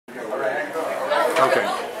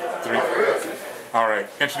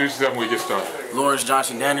right, introduce yourself when we get started. Lawrence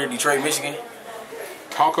Johnson Danner, Detroit, Michigan.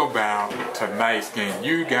 Talk about tonight's game.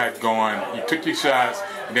 You got going, you took your shots,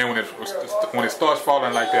 and then when it starts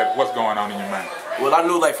falling like that, what's going on in your mind? Well, I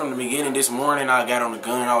knew like from the beginning this morning I got on the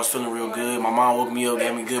gun. I was feeling real good. My mom woke me up,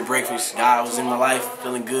 gave me good breakfast. God was in my life,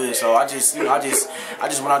 feeling good. So I just went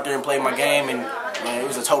out there and played my game, and man, it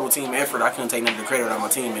was a total team effort. I couldn't take none of the credit without my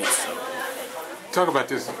teammates. So. Talk about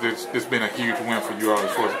this been a huge win for you all,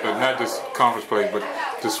 as far as, not just conference play, but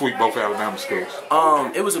to sweep both Alabama schools.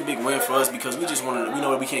 It was a big win for us because we just wanted, we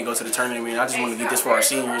know we can't go to the tournament. I just wanted to get this for our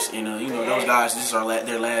seniors, and those guys, this is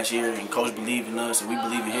their last year, and coach believed in us, and we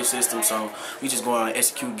believe in his system. So we just go out and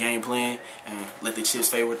execute game plan and let the chips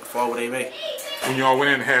fall where they may. When you all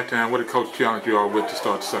went in at halftime, what did coach challenge you all with to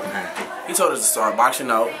start the second half? He told us to start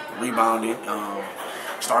boxing out, rebounding,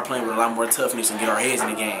 start playing with a lot more toughness, and get our heads in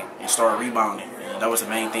the game, and start rebounding. That was the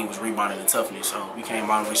main thing, was rebounding and toughness. So we came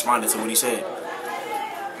out and responded to what he said.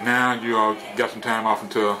 Now you all got some time off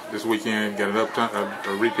until this weekend. Got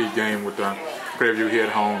a repeat game with Prairie View here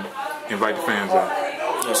at home. Invite the fans out.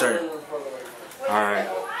 Yes, sir. All right.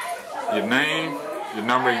 Your name, your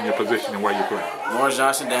number, and your position, and where you play. Lawrence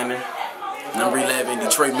Johnson Danner, number 11,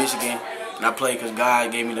 Detroit, Michigan. And I play because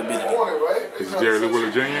God gave me the ability. This is Jerry Lee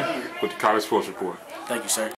Wheeler Jr. with the College Sports Report. Thank you, sir.